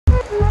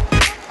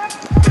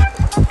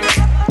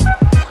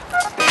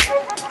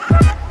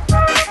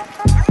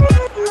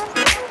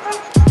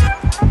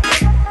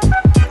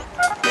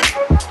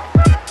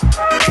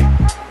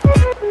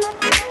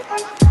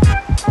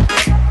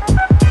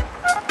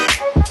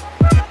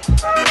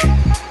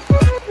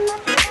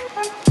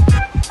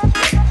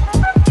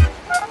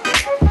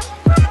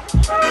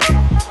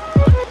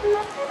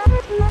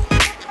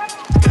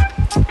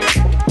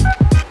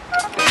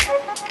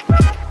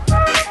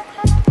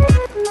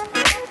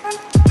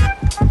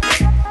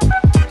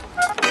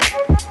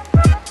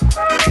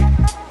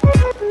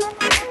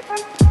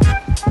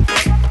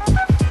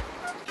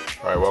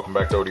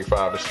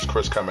This is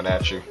Chris coming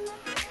at you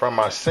from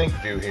my sink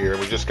view here.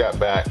 We just got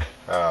back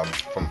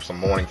from some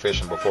morning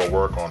fishing before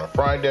work on a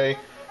Friday,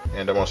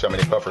 and I want to see how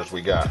many puffers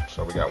we got.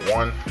 So we got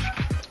 1,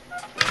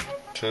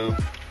 2,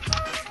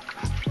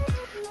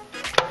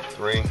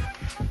 3,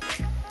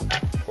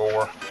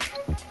 4,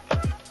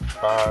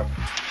 5,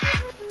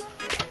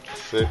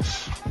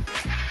 6,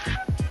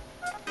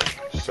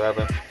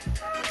 7,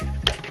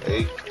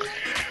 8,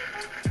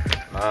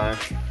 9,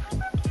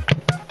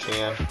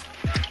 10,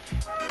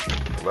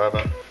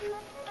 11,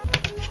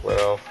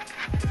 12,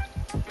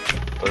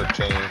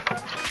 13,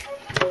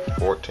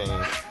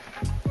 14,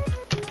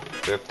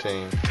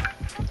 15,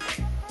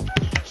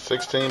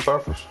 16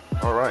 puffers.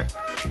 All right.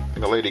 I think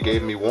the lady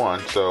gave me one,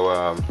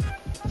 so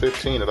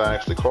 15 that I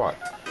actually caught.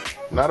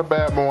 Not a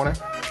bad morning,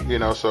 you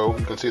know, so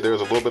you can see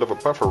there's a little bit of a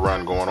puffer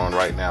run going on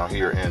right now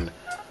here in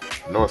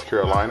North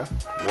Carolina,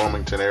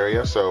 Wilmington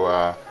area. So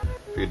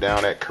if you're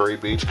down at Curry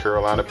Beach,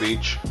 Carolina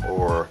Beach,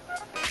 or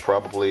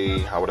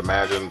probably, I would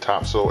imagine,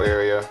 Topsail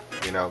area,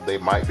 you know, they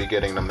might be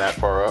getting them that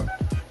far up.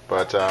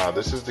 But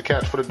this is the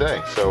catch for the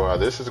day. So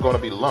this is going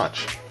to be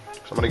lunch.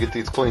 So I'm going to get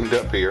these cleaned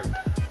up here.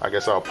 I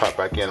guess I'll pop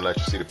back in and let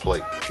you see the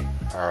plate.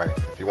 All right.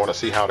 If you want to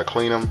see how to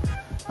clean them,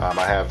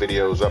 I have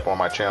videos up on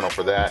my channel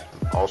for that.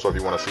 Also, if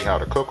you want to see how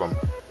to cook them,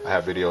 I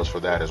have videos for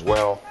that as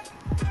well.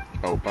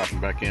 Oh, popping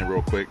back in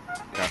real quick.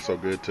 Got so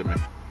good to me.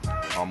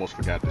 Almost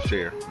forgot to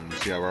share. And you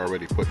see I've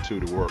already put 2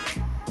 to work.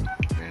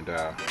 And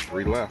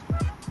 3 left.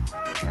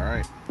 All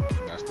right.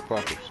 That's the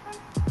puffers.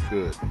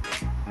 Good.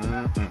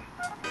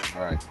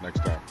 All right.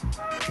 Next time.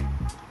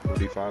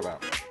 45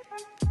 out.